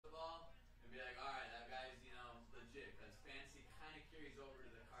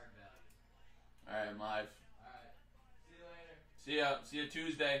All right, I'm live. All right. See you later. See ya. See you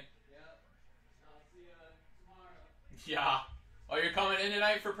Tuesday. Yep. I'll see you tomorrow. Yeah. Oh, you're coming in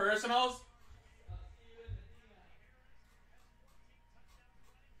tonight for personals? I'll see you in the D-line.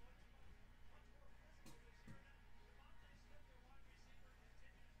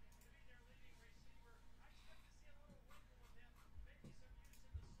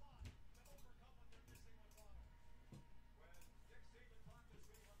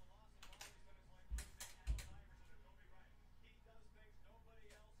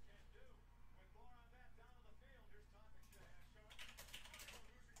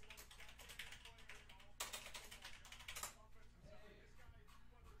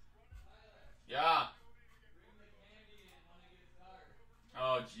 Yeah. Bring the candy in when it gets dark.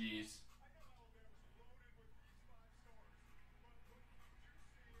 Oh, jeez.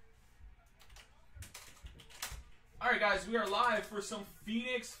 All right, guys, we are live for some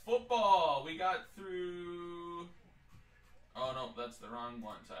Phoenix football. We got through... Oh, no, that's the wrong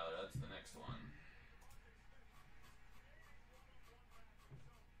one, Tyler. That's the next one.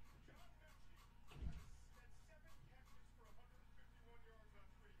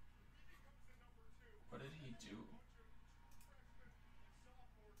 What did he do?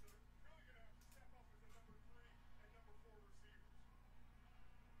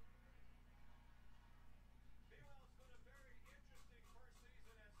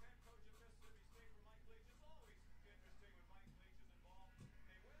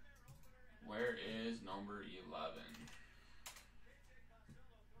 Where is number 11?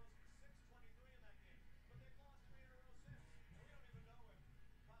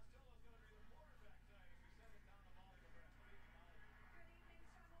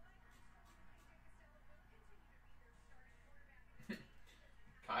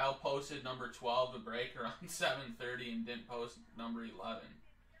 Kyle posted number 12 to break around 7:30 and didn't post number 11.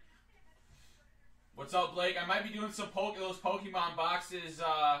 What's up, Blake? I might be doing some those Pokemon boxes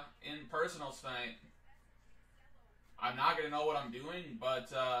in personals tonight. I'm not going to know what I'm doing,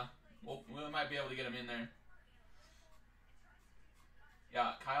 but we might be able to get them in there.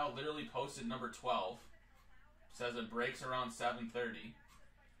 Yeah, Kyle literally posted number 12. Says it breaks around 7:30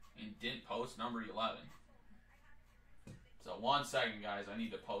 and didn't post number 11. So 1 second, guys. I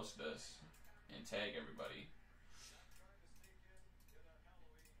need to post this and tag everybody.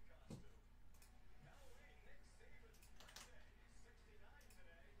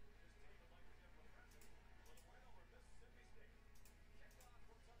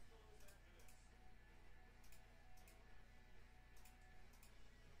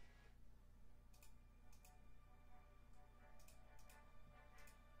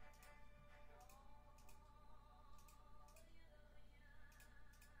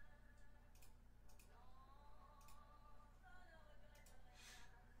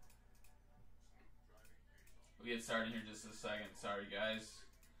 We'll get started here in just a second. Sorry, guys.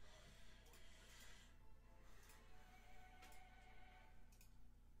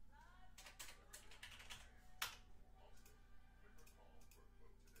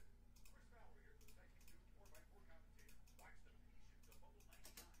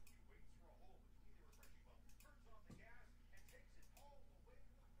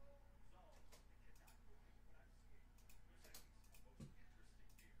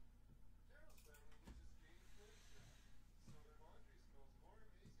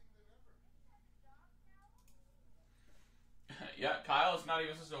 Yeah, Kyle's not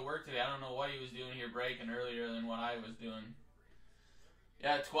even supposed to work today. I don't know what he was doing here breaking earlier than what I was doing.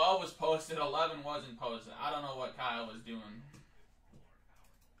 Yeah, 12 was posted, 11 wasn't posted. I don't know what Kyle was doing.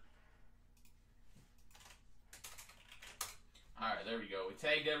 Alright, there we go. We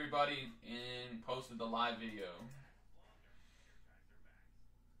tagged everybody and posted the live video.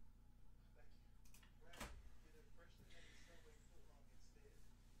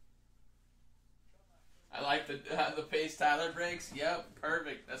 I like the pace Tyler breaks. Yep,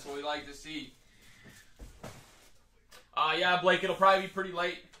 perfect. That's what we like to see. Yeah, Blake, it'll probably be pretty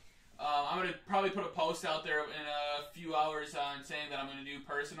late. I'm going to probably put a post out there in a few hours on saying that I'm going to do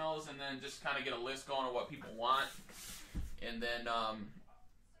personals and then just kind of get a list going of what people want. And then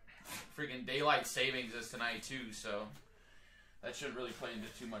freaking daylight savings is tonight too, so that shouldn't really play into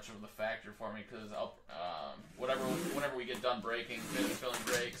too much of the factor for me because I'll whenever we get done breaking, filling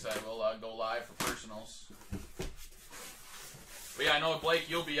breaks, I will go live for personals. But yeah, I know Blake,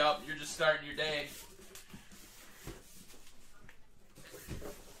 you'll be up. You're just starting your day.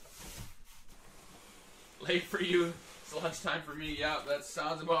 Late for you, it's lunchtime for me. Yeah, that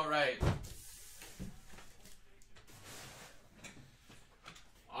sounds about right.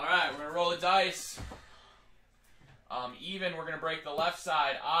 All right, we're gonna roll the dice. Even, we're going to break the left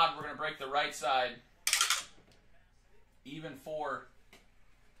side. Odd, we're going to break the right side. Even 4.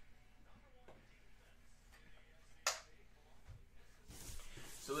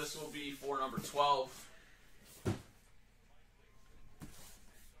 So this will be for number 12. An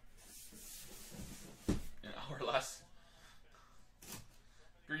hour less.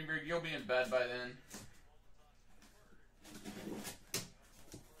 Greenberg, you'll be in bed by then.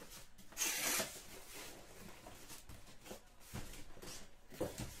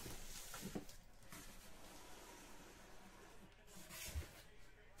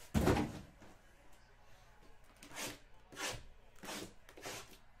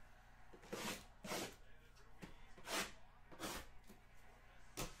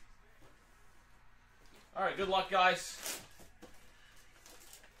 All right, good luck, guys.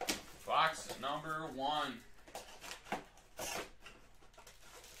 Box number 1.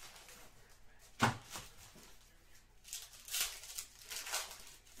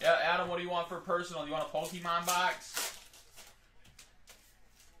 Yeah, Adam, what do you want for personal? Do you want a Pokemon box?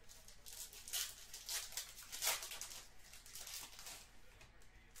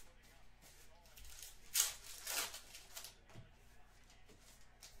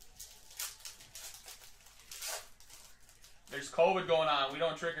 There's COVID going on. We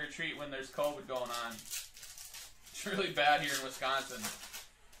don't trick or treat when there's COVID going on. It's really bad here in Wisconsin.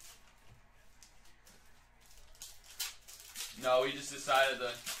 No, we just decided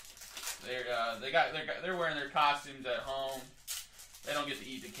to. They're wearing their costumes at home. They don't get to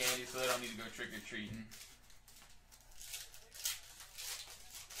eat the candy, so they don't need to go trick or treating.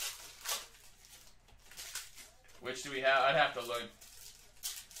 Which do we have? I'd have to look.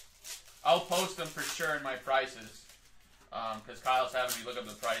 I'll post them for sure in my prices. Because Kyle's having me look up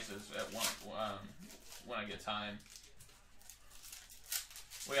the prices at when I get time.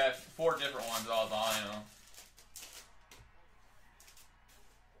 We have 4 different ones, all I know.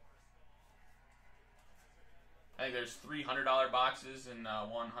 I think there's $300 boxes and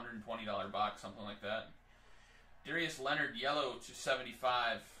 $120 box, something like that. Darius Leonard, yellow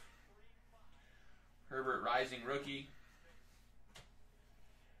 /75. Herbert Rising, rookie.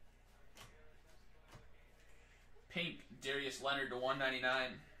 Pink, Darius Leonard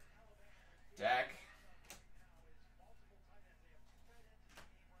 /199. Dak.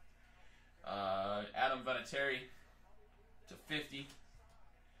 Adam Vinatieri /50.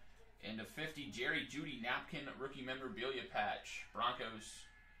 And /50, Jerry Jeudy napkin rookie memorabilia patch. Broncos.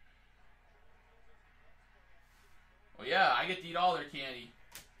 Well, yeah, I get to eat all their candy.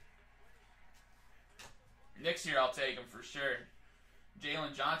 Next year I'll take them for sure.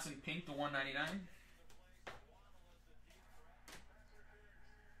 Jalen Johnson, pink /199.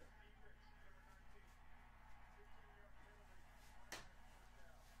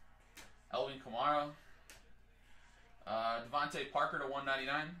 Elvin Kamara. Devontae Parker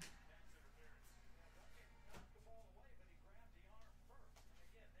 /199.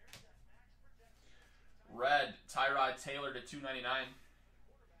 Red, Tyrod Taylor /299.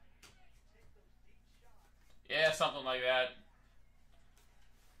 Yeah, something like that.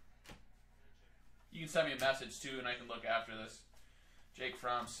 You can send me a message too, and I can look after this. Jake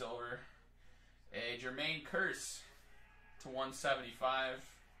Fromm, silver. A Jermaine Kearse /175.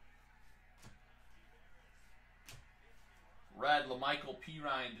 Red, LaMichael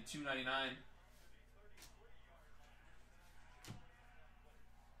Pirine /299.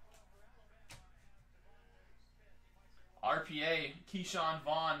 RPA, Keyshawn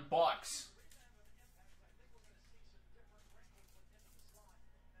Vaughn, Bucks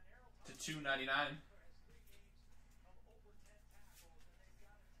 /299.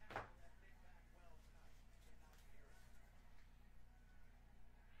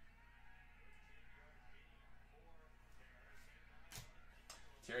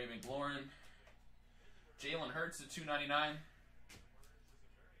 Terry McLaurin. Jalen Hurts /299.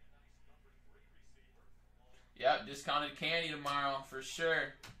 Yep, discounted candy tomorrow for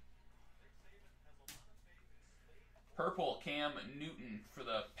sure. Purple, Cam Newton for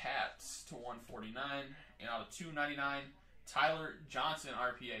the Pats /149. And out of $2.99, Tyler Johnson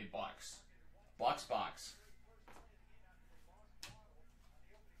RPA Bucks. Bucks box.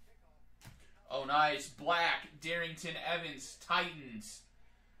 Oh, nice. Black, Darrington Evans, Titans.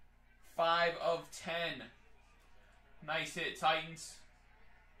 5 of 10. Nice hit, Titans.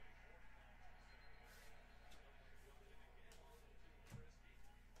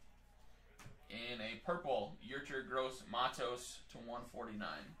 And a purple, Yurcher Gross Matos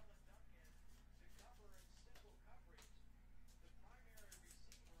 /149.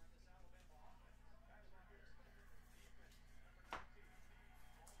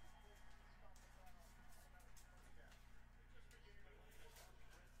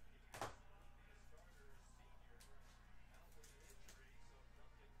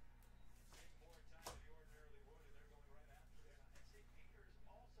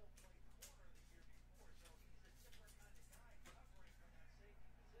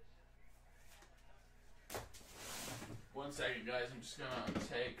 1 second, guys. I'm just gonna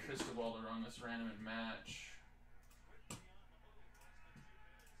take Cristobal to run this random and match.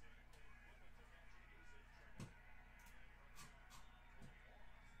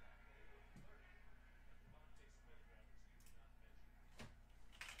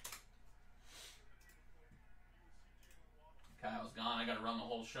 Kyle's gone. I gotta run the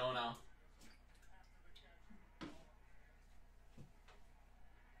whole show now.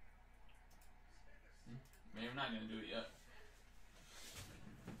 Maybe I'm not gonna do it yet.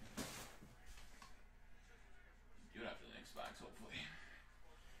 Do it after the next box, hopefully.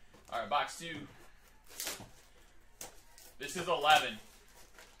 Alright, box 2. This is 11.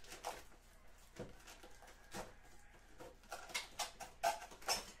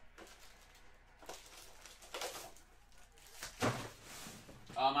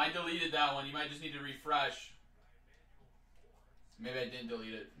 I deleted that one. You might just need to refresh. Maybe I didn't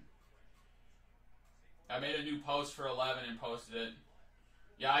delete it. I made a new post for 11 and posted it.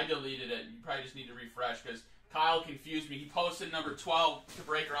 Yeah, I deleted it. You probably just need to refresh because Kyle confused me. He posted number 12 to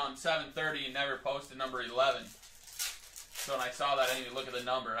break around 7:30 and never posted number 11. So when I saw that, I didn't even look at the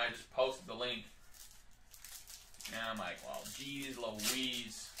number. I just posted the link. And I'm like, well, geez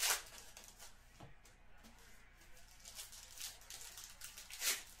Louise.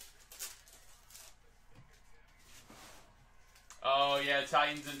 Oh, yeah,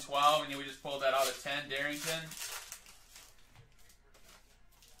 Titans in 12, and we just pulled that out of 10, Darrington.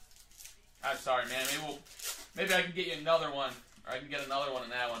 I'm sorry, man. Maybe I can get you another one, or I can get another one in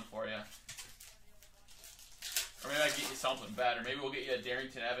that one for you. Or maybe I can get you something better. Maybe we'll get you a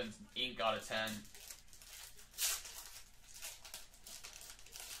Darrington Evans ink out of 10.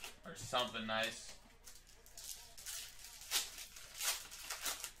 Or something nice.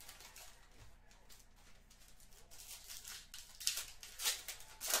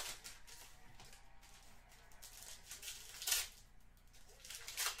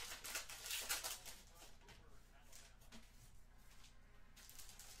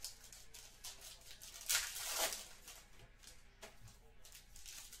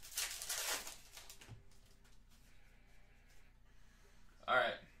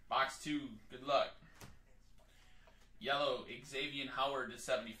 Alright, box 2, good luck. Yellow, Xavier Howard to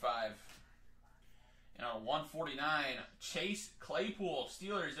 75. And on 149, Chase Claypool,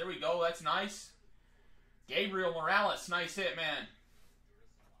 Steelers. There we go, that's nice. Gabriel Morales, nice hit, man.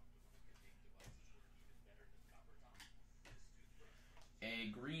 A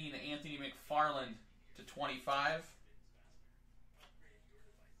green, Anthony McFarland to 25.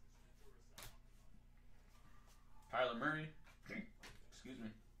 Kyler Murray. Excuse me.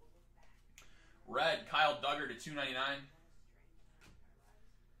 Red, Kyle Duggar to 299.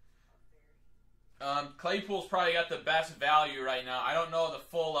 Claypool's probably got the best value right now. I don't know the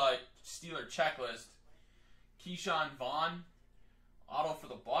full Steeler checklist. Keyshawn Vaughn, auto for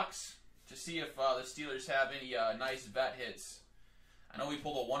the Bucks, to see if the Steelers have any nice vet hits. I know we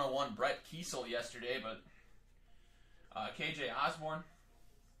pulled a 101 Brett Kiesel yesterday, but KJ Osborne.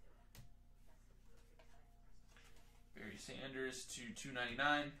 Barry Sanders to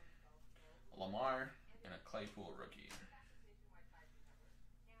 299. Lamar and a Claypool rookie.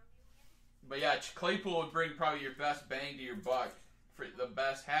 But yeah, Claypool would bring probably your best bang to your buck. For the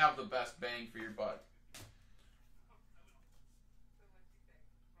best, have the best bang for your buck.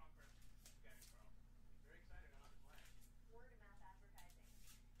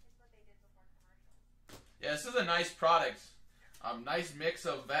 Yeah, this is a nice product. Nice mix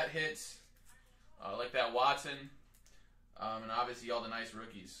of vet hits, like that Watson, and obviously all the nice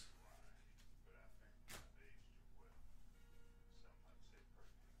rookies.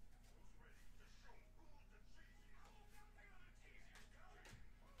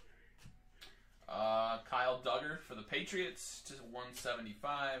 Kyle Duggar for the Patriots to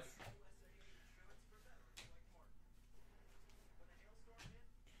 175.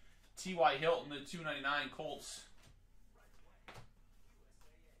 T.Y. Hilton to 299 Colts.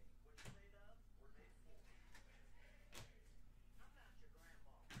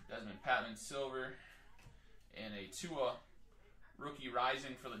 Desmond Patman Silver. And a Tua rookie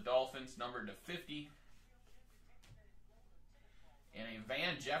rising for the Dolphins, numbered to 50. And a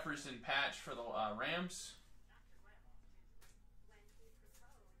Van Jefferson patch for the Rams.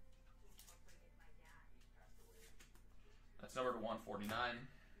 That's numbered to 149.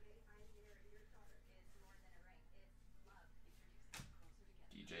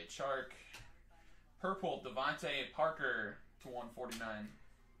 DJ Chark. Purple Devontae Parker to 149.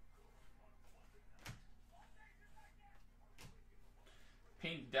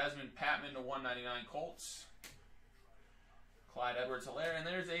 Pink Desmond Patman to 199 Colts. Clyde Edwards-Helaire. And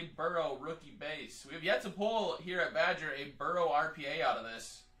there's a Burrow rookie base. We have yet to pull here at Badger a Burrow RPA out of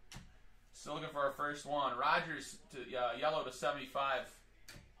this. Still looking for our first one. Rodgers to yellow to 75.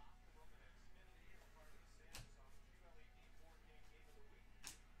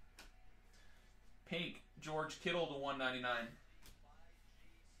 Pink, George Kittle to 199.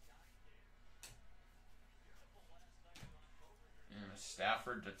 And a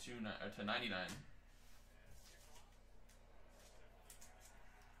Stafford to 99.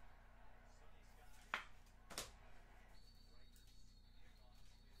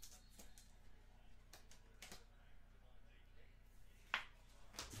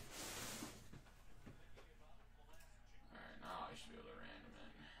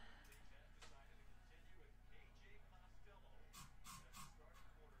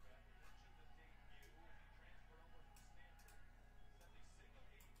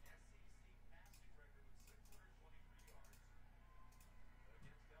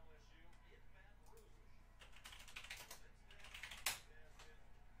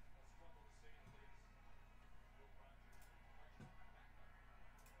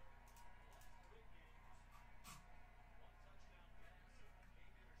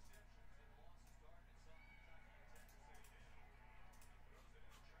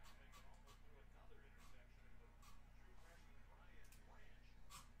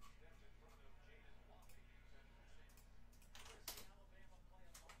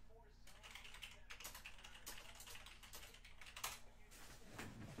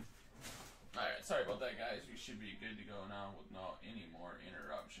 Sorry about that, guys. We should be good to go now with no any more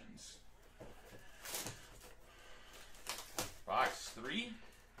interruptions. Box 3.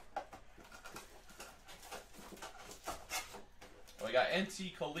 We got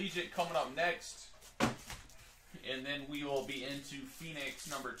NT Collegiate coming up next. And then we will be into Phoenix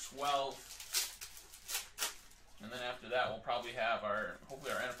number 12. And then after that, we'll probably have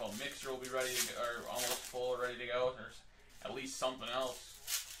hopefully our NFL mixer will be ready to go, or almost full, ready to go. There's at least something else.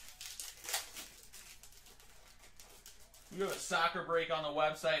 We have a soccer break on the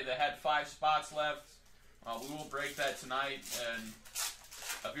website that had 5 spots left. We will break that tonight. And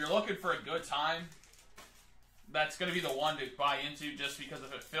if you're looking for a good time, that's going to be the one to buy into, just because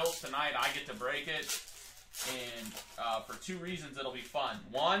if it fills tonight, I get to break it. And for 2 reasons, it'll be fun.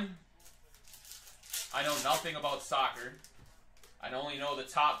 One, I know nothing about soccer. I only know the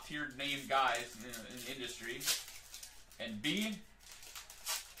top tiered named guys in the industry. And B,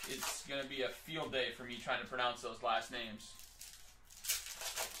 it's going to be a field day for me trying to pronounce those last names.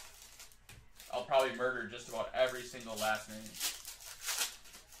 I'll probably murder just about every single last name.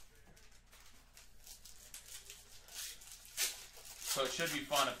 So it should be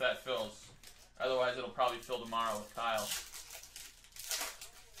fun if that fills. Otherwise, it'll probably fill tomorrow with Kyle.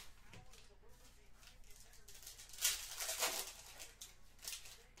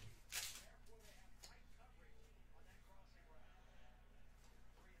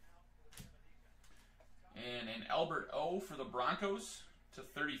 And an Albert O for the Broncos to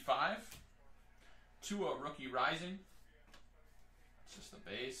 35. Tua rookie rising. It's just the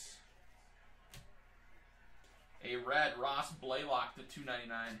base. A red Ross Blaylock to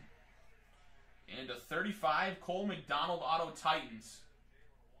 299. And a 35 Cole McDonald Auto Titans.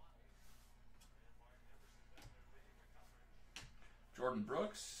 Jordan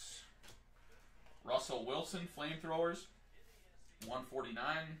Brooks. Russell Wilson Flamethrowers.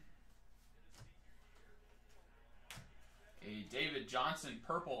 149. A David Johnson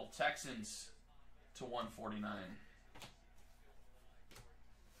Purple Texans to 149.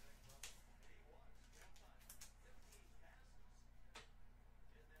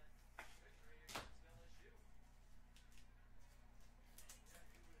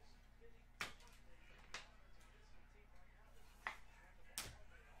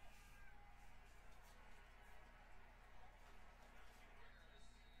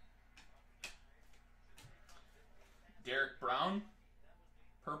 Derek Brown,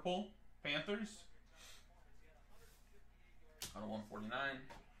 Purple Panthers, out of 149.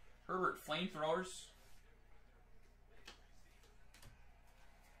 Herbert Flamethrowers,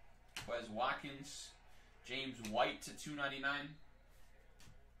 Wes Watkins, James White to 299.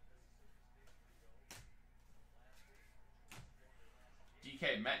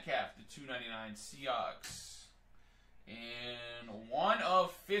 DK Metcalf to 299 Seahawks. And 1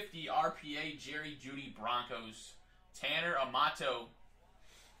 of 50 RPA Jerry Jeudy Broncos. Tanner Amato.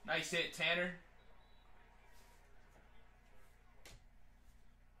 Nice hit, Tanner.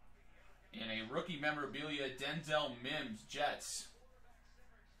 And a rookie memorabilia, Denzel Mims, Jets.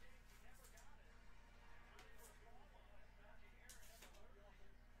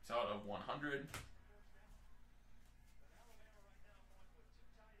 It's out of 100.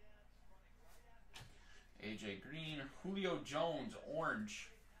 AJ Green. Julio Jones, orange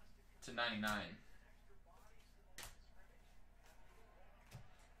 /99.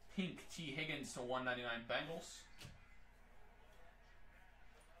 Pink T. Higgins /199 Bengals.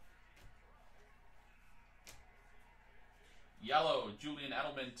 Yellow Julian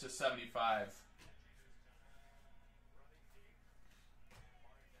Edelman /75.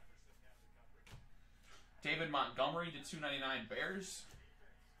 David Montgomery /299 Bears.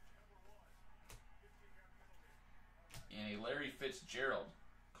 And a Larry Fitzgerald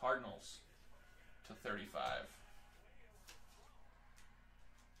Cardinals /35.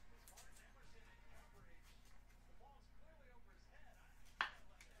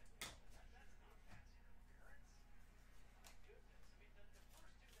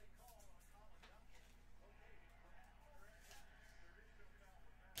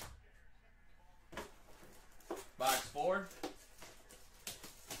 Box 4.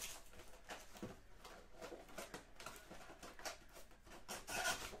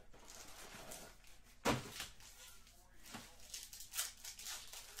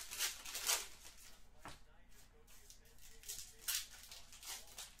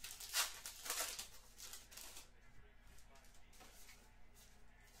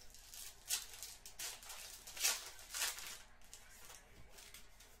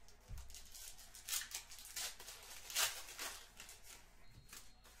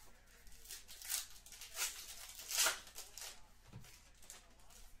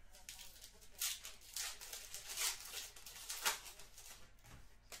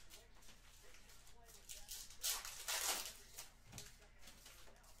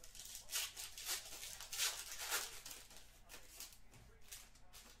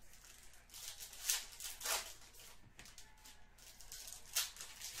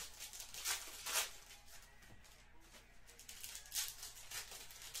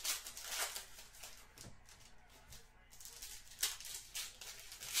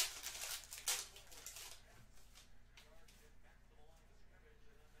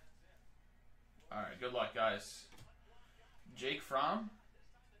 Alright, good luck, guys. Jake Fromm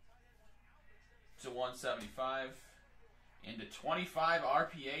 /175. Into 25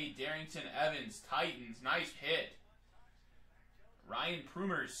 RPA, Darrington Evans, Titans. Nice hit. Ryan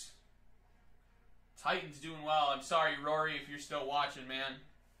Prumers. Titans doing well. I'm sorry, Rory, if you're still watching, man.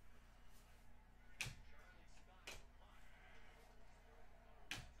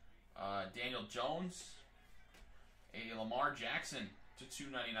 Daniel Jones. A Lamar Jackson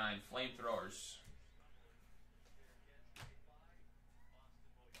 /299 Flamethrowers.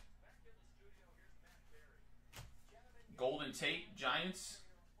 Golden Tate Giants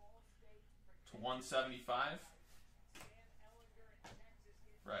 /175.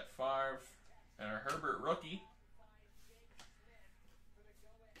 Brett Favre. And a Herbert rookie.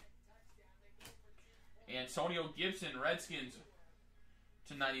 Antonio Gibson Redskins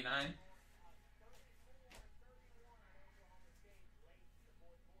 /99.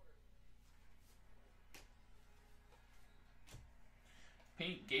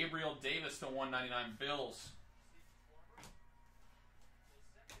 Pink Gabriel Davis /199 Bills.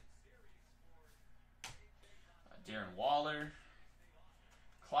 Darren Waller.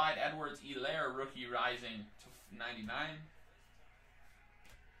 Clyde Edwards-Helaire rookie rising /99.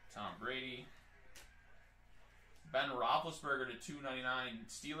 Tom Brady. Ben Roethlisberger /299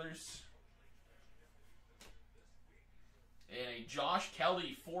 Steelers. And a Josh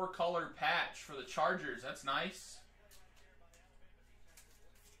Kelly 4-color patch for the Chargers. That's nice.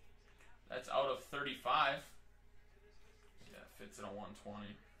 That's out of 35. Yeah, fits in a 120.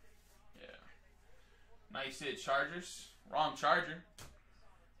 Yeah. Nice hit, Chargers. Wrong Charger.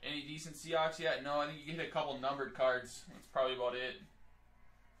 Any decent Seahawks yet? No, I think you get a couple numbered cards. That's probably about it.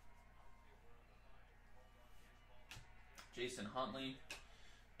 Jason Huntley.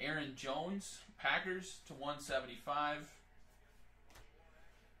 Aaron Jones, Packers /175.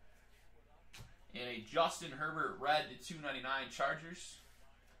 And a Justin Herbert red /299 Chargers.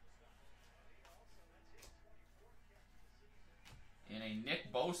 And a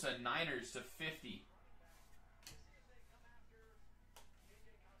Nick Bosa Niners /50.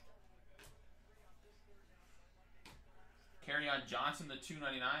 Kerryon Johnson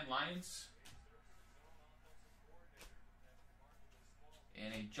 /299 Lions.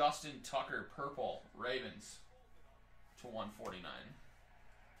 And a Justin Tucker purple Ravens /149.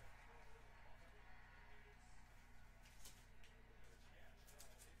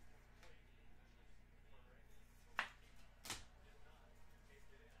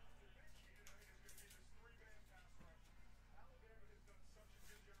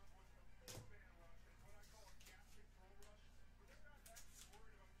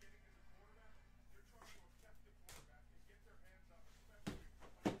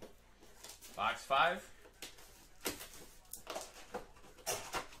 Box 5.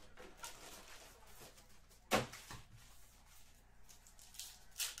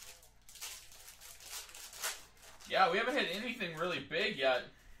 Yeah, we haven't hit anything really big yet.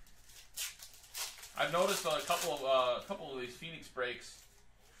 I've noticed a couple of these Phoenix breaks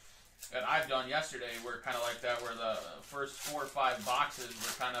that I've done yesterday were kind of like that, where the first 4 or 5 boxes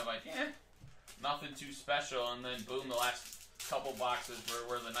were kind of like, nothing too special, and then boom, the last couple boxes were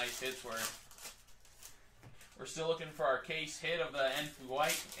where the nice hits were. We're still looking for our case hit of the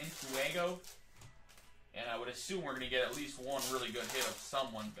Enfuego, and I would assume we're going to get at least one really good hit of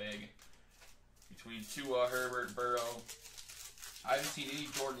someone big. Between Tua, Herbert, Burrow. I haven't seen any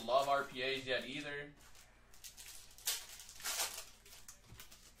Jordan Love RPAs yet either.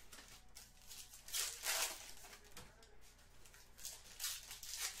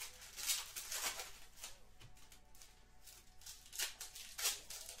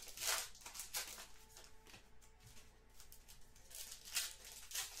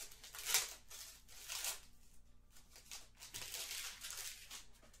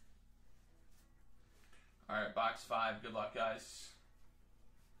 Alright, box 5. Good luck, guys.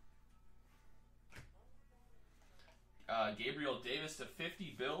 Gabriel Davis to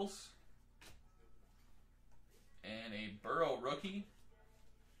 50 Bills. And a Burrow rookie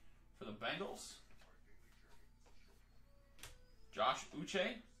for the Bengals. Josh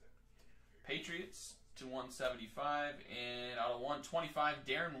Uche, Patriots to 175. And out of 125,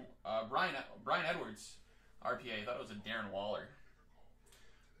 Brian Edwards, RPA. I thought it was a Darren Waller.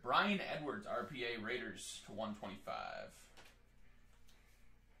 Brian Edwards, RPA, Raiders to 125.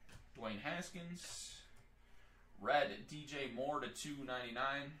 Dwayne Haskins. Red, DJ Moore to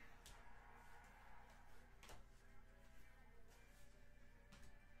 299.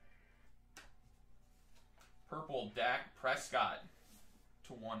 Purple, Dak Prescott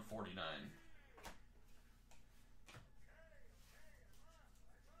to 149.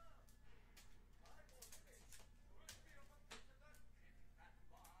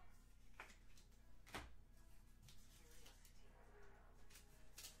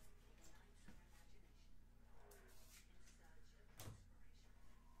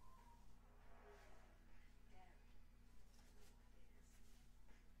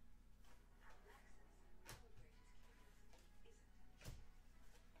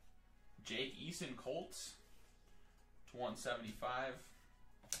 Jake Eason, Colts to 175.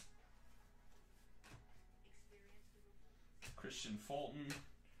 Christian Fulton.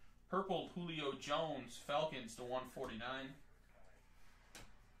 Purple, Julio Jones, Falcons to 149.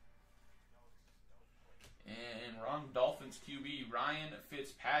 And wrong Dolphins QB, Ryan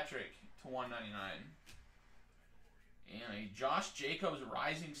Fitzpatrick to 199. And a Josh Jacobs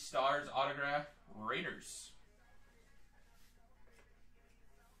Rising Stars autograph, Raiders.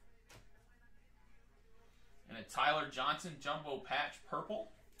 And a Tyler Johnson Jumbo Patch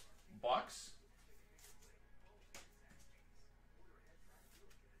Purple, Bucks.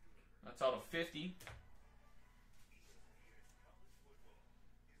 That's out of 50.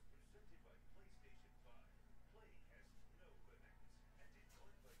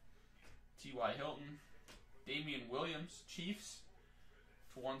 T.Y. Hilton. Damian Williams, Chiefs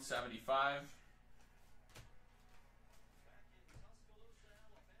to 175.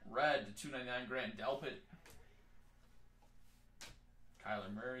 Red to 299, Grant Delpit.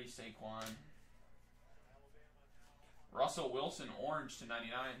 Kyler Murray, Saquon. Russell Wilson, orange to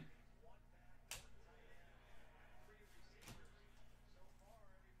 99.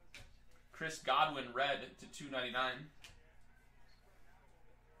 Chris Godwin, red to 299.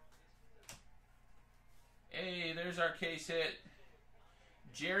 Hey, there's our case hit.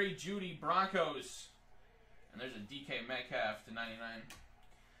 Jerry Jeudy, Broncos. And there's a DK Metcalf to 99.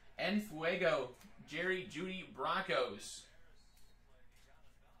 Enfuego, Jerry Jeudy, Broncos.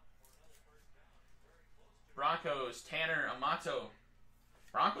 Broncos, Tanner Amato.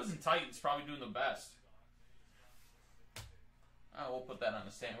 Broncos and Titans probably doing the best. Oh, we'll put that on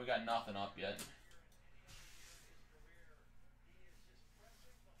the stand. We got nothing up yet.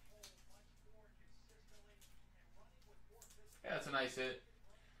 Yeah, that's a nice hit.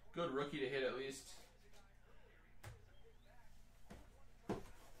 Good rookie to hit at least.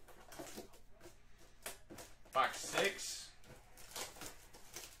 Box 6.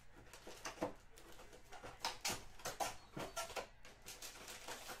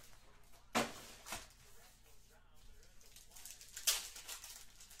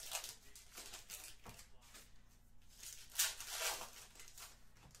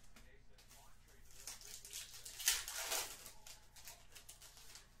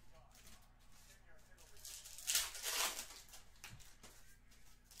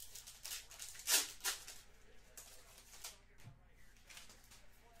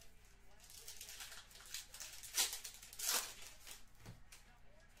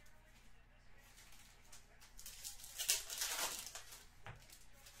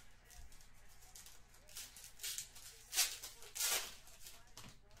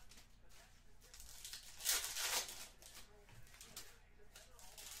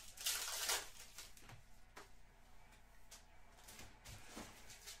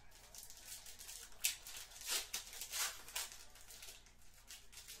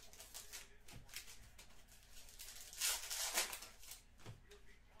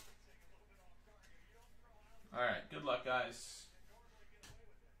 Good luck, guys.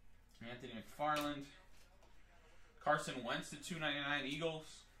 Anthony McFarland. Carson Wentz to 299 Eagles.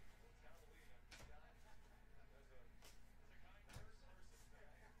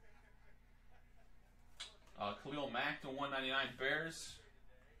 Khalil Mack to 199 Bears.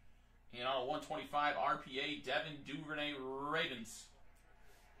 And on a 125 RPA, Devin Duvernay Ravens.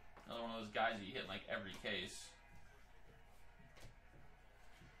 Another one of those guys that you hit in like every case.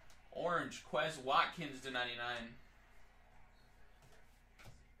 Orange, Quez Watkins to 99.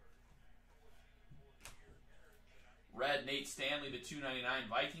 Red, Nate Stanley to 299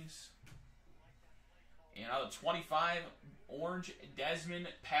 Vikings. And out of 25, orange, Desmond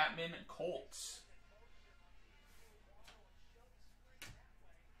Patman Colts.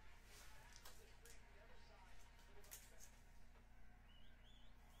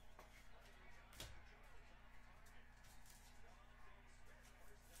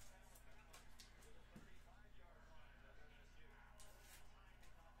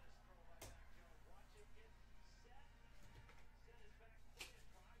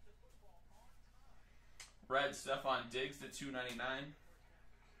 Red, Stephon Diggs to 299.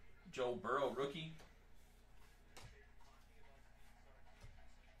 Joe Burrow, rookie.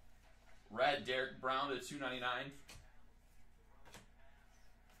 Red, Derek Brown to 299.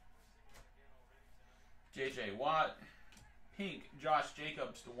 JJ Watt. Pink, Josh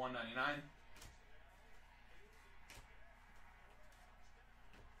Jacobs to 199.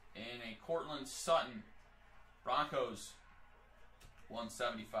 And a Cortland Sutton, Broncos,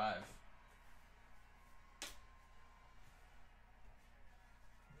 175.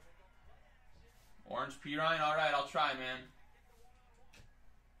 Orange P. Ryan, all right, I'll try, man.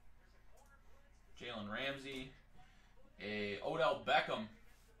 Jalen Ramsey. A Odell Beckham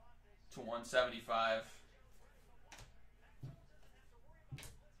to 175.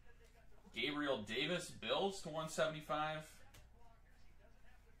 Gabriel Davis, Bills to 175.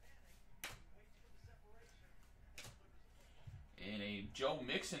 And a Joe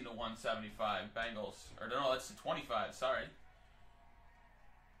Mixon to 175, Bengals. Or no, that's to 25, sorry.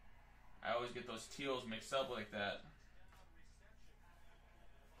 I always get those teals mixed up like that.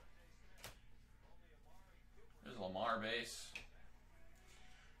 There's Lamar base.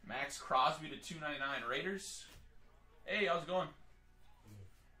 Max Crosby to 299 Raiders. Hey, how's it going?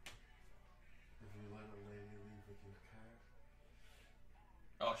 If you let a lady leave with your car,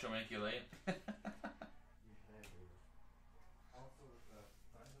 Oh, she'll make you late. you can leave. Also, with a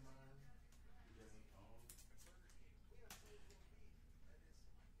friend of mine, he doesn't own.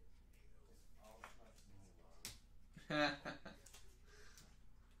 All cuts, no love.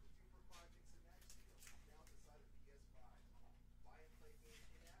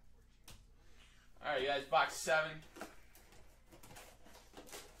 All right, you guys, box 7.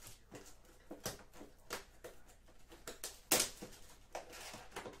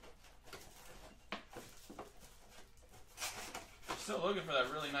 Still looking for that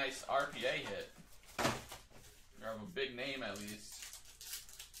really nice RPA hit. Or of a big name, at least.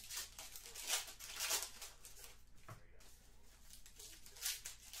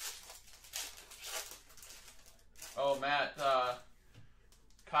 Oh, Matt,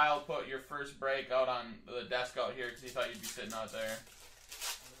 Kyle put your first break out on the desk out here because he thought you'd be sitting out there.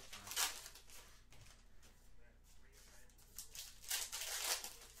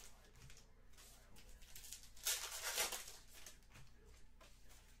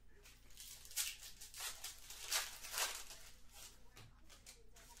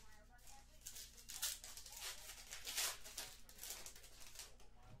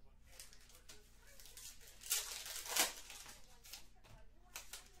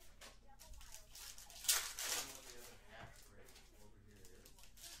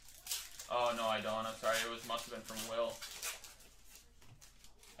 Oh no, I don't. I'm sorry. It must have been from Will.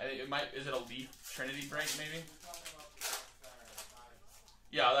 I think it might. Is it a Leaf Trinity break maybe?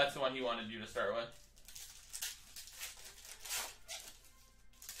 Yeah, that's the one he wanted you to start with.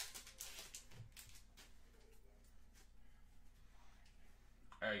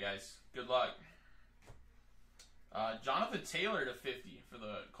 All right, guys. Good luck. Jonathan Taylor to 50 for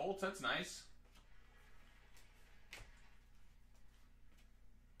the Colts. That's nice.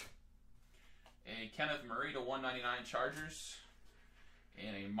 A Kenneth Murray to 199 Chargers.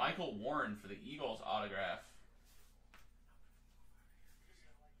 And a Michael Warren for the Eagles autograph.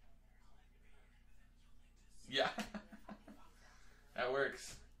 Yeah. That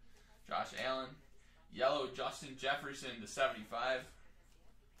works. Josh Allen. Yellow Justin Jefferson to 75.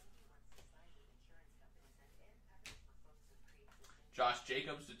 Josh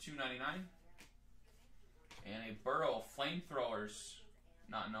Jacobs to 299. And a Burrow Flamethrowers,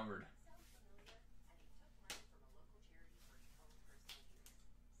 not numbered.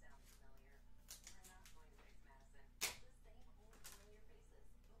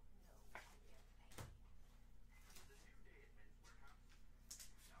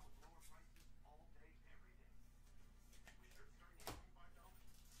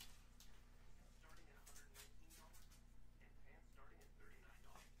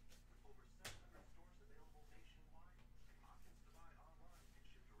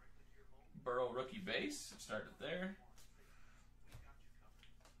 base. Start it there.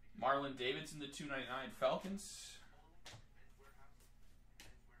 Marlon Davidson to 299 Falcons.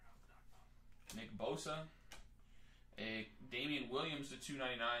 Nick Bosa. A Damian Williams to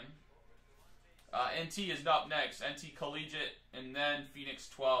 299. NT is up next. NT Collegiate and then Phoenix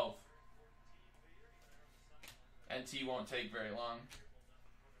 12. NT won't take very long.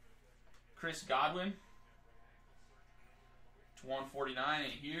 Chris Godwin to 149.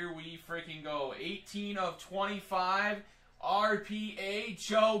 And here we freaking go. 18 of 25. RPA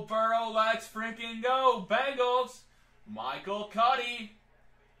Joe Burrow. Let's freaking go. Bengals. Michael Cuddy.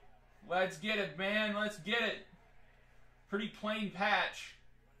 Let's get it, man. Let's get it. Pretty plain patch.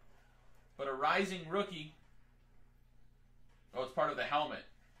 But a rising rookie. Oh, it's part of the helmet.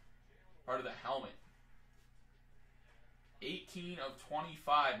 Part of the helmet. 18 of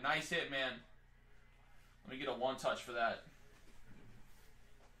 25. Nice hit, man. Let me get a one touch for that.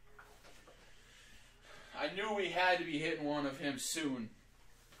 I knew we had to be hitting one of him soon.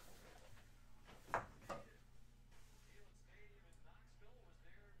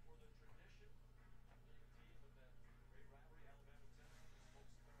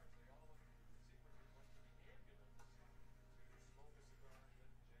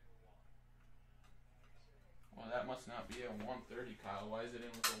 Well, that must not be a 130, Kyle. Why is it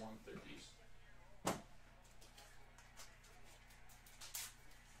in with the 130s?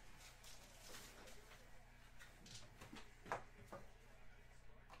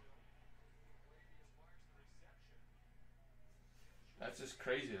 That's just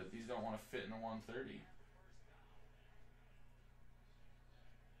crazy that these don't want to fit in a 130.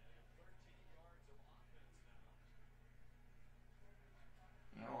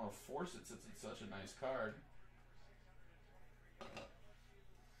 I don't want to force it since it's such a nice card.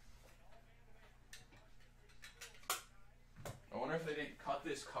 I wonder if they didn't cut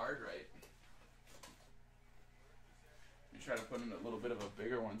this card right. Let me try to put in a little bit of a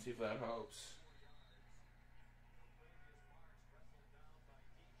bigger one, see if that helps.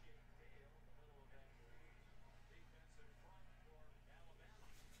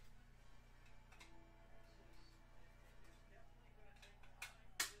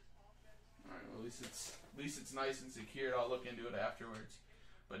 Alright, well, at least it's nice and secured. I'll look into it afterwards.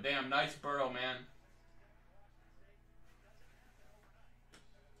 But damn, nice Burrow, man.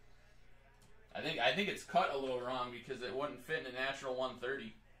 I think it's cut a little wrong because it wouldn't fit in a natural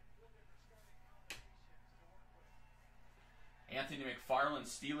 130. Anthony McFarland,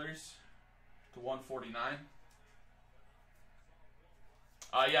 Steelers to 149.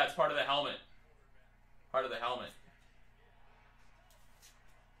 Yeah, it's part of the helmet. Part of the helmet.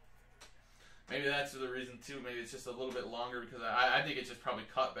 Maybe that's the reason too. Maybe it's just a little bit longer because I think it's just probably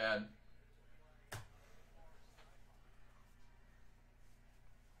cut bad.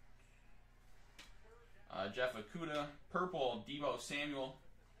 Jeff Okuda, purple, Deebo Samuel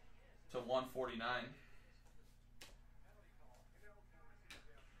to 149.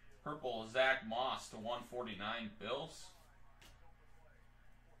 Purple, Zach Moss to 149, Bills.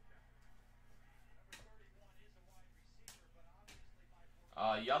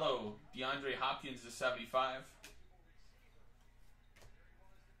 Yellow, DeAndre Hopkins to 75.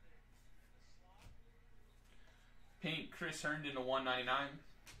 Pink, Chris Herndon to 199.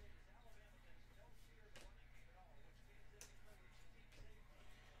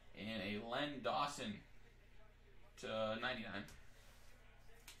 And a Len Dawson to 99.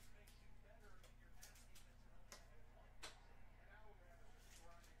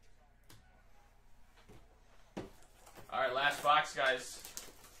 All right, last box, guys.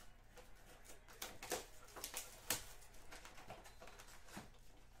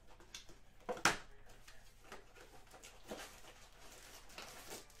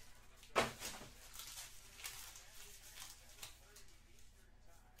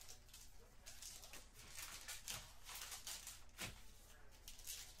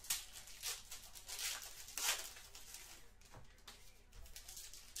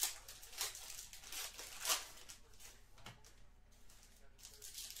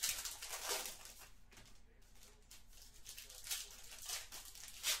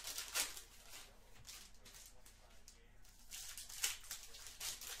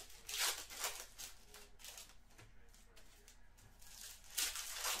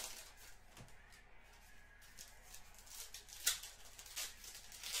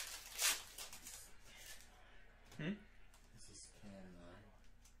 This is Can 9.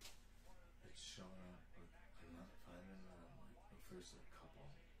 It's showing up, but I'm not finding like the first couple.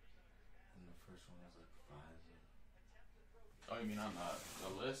 And the first one was like 5. Oh, you mean on the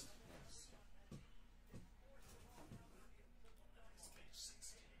list? Yes. It's page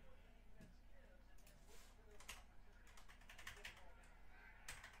 16.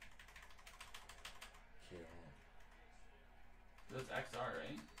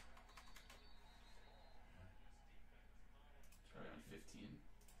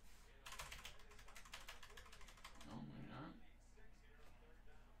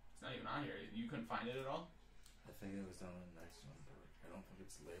 find it at all? I think it was on the next one, but I don't think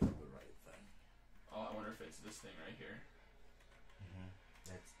it's labeled the right thing. Oh, I wonder if it's this thing right here.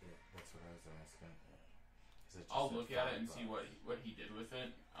 That's it. That's what I was asking. I'll look at it and see what he did with it.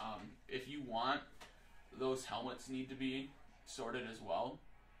 If you want, those helmets need to be sorted as well,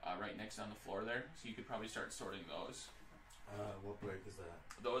 right next on the floor there. So you could probably start sorting those. What break is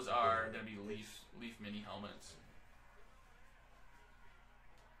that? Those are gonna be Leaf mini helmets.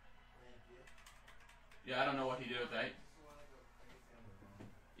 Yeah, I don't know what he did with that.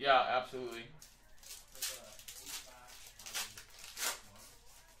 Yeah, absolutely.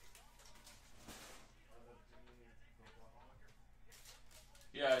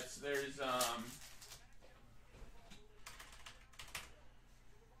 Yeah, there's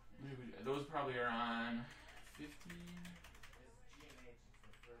maybe those probably are on 15.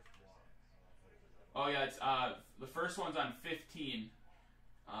 Oh yeah, it's the first one's on 15.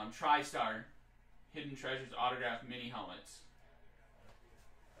 TriStar, Hidden Treasures autograph mini helmets.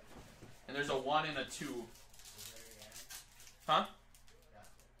 And there's a 1 and a 2. Huh?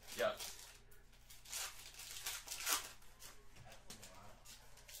 Yep.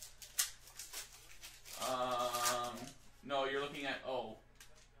 No, you're looking at O.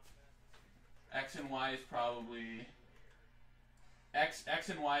 X and Y is probably X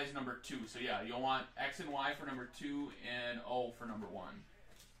and Y is number 2. So yeah, you'll want X and Y for number 2 and O for number 1.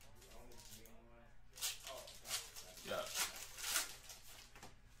 Yeah.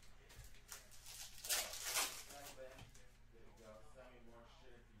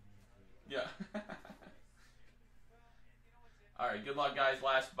 Yeah. All right. Good luck, guys.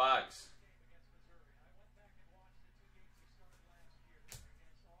 Last box.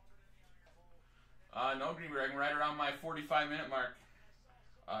 No green rag. I'm right around my 45-minute mark.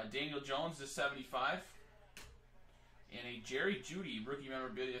 Daniel Jones to 75. And a Jerry Jeudy rookie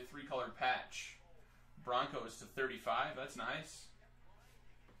memorabilia 3-color patch. Broncos to 35. That's nice.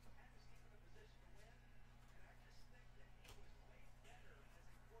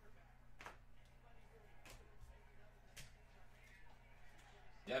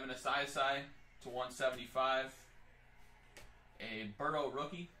 Devin Asiasi to 175. A Burrow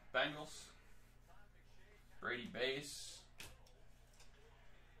rookie, Bengals. Brady base.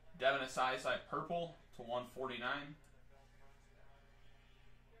 Devin Asiasi purple to 149.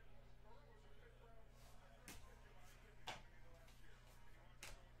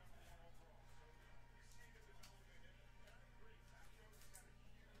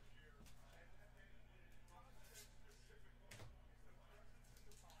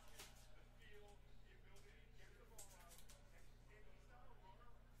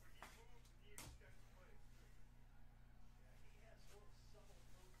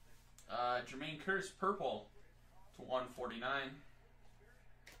 Jermaine Kearse purple to 149.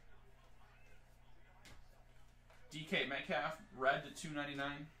 DK Metcalf red to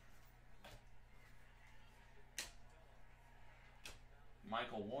 299.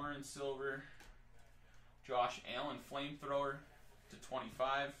 Michael Warren silver. Josh Allen flamethrower to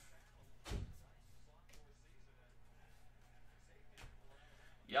 25.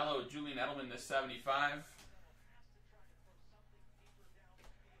 Yellow Julian Edelman to 75.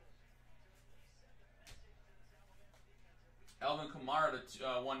 Alvin Kamara to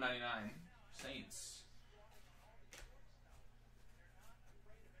 199. Saints.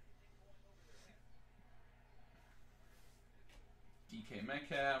 DK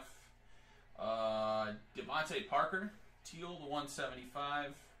Metcalf. Devontae Parker. Teal to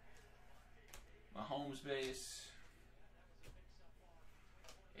 175. Mahomes base.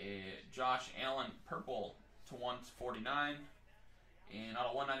 Josh Allen purple to 149. And out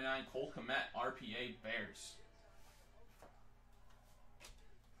of 199, Cole Kmet RPA Bears.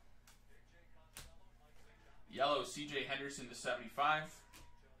 Yellow CJ Henderson to 75.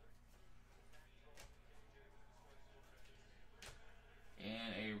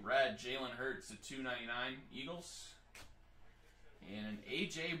 And a red Jalen Hurts to 299 Eagles. And an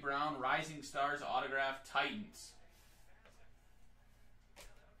AJ Brown Rising Stars autograph Titans.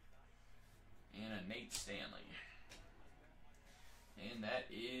 And a Nate Stanley. And that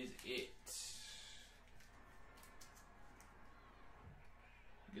is it.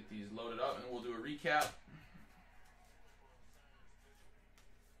 Get these loaded up and we'll do a recap.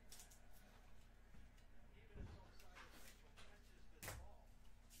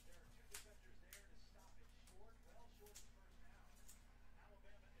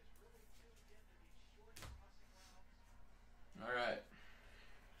 Alright.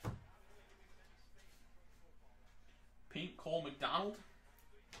 Pink Cole McDonald.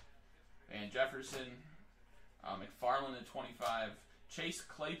 Van Jefferson. McFarland at 25. Chase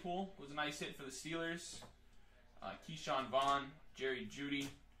Claypool was a nice hit for the Steelers. Keyshawn Vaughn, Jerry Jeudy,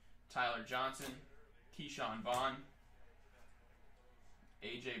 Tyler Johnson, Keyshawn Vaughn,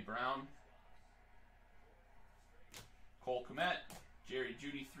 A.J. Brown, Cole Kmet, Jerry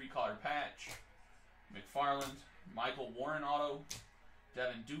Jeudy 3-color patch, McFarland, Michael Warren auto,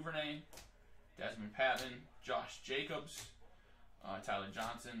 Devin Duvernay, Desmond Patman, Josh Jacobs, Tyler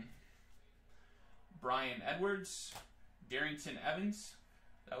Johnson, Brian Edwards, Darrington Evans,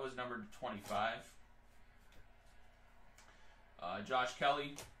 that was numbered 25, Josh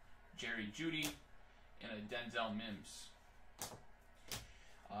Kelly, Jerry Jeudy, and a Denzel Mims.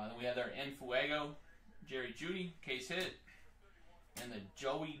 Then we have our Enfuego, Jerry Jeudy, case hit, and the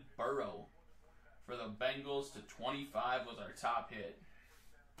Joey Burrow for the Bengals to 25 was our top hit.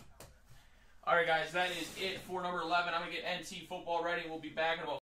 Alright guys, that is it for number 11. I'm going to get NT football ready. We'll be back in about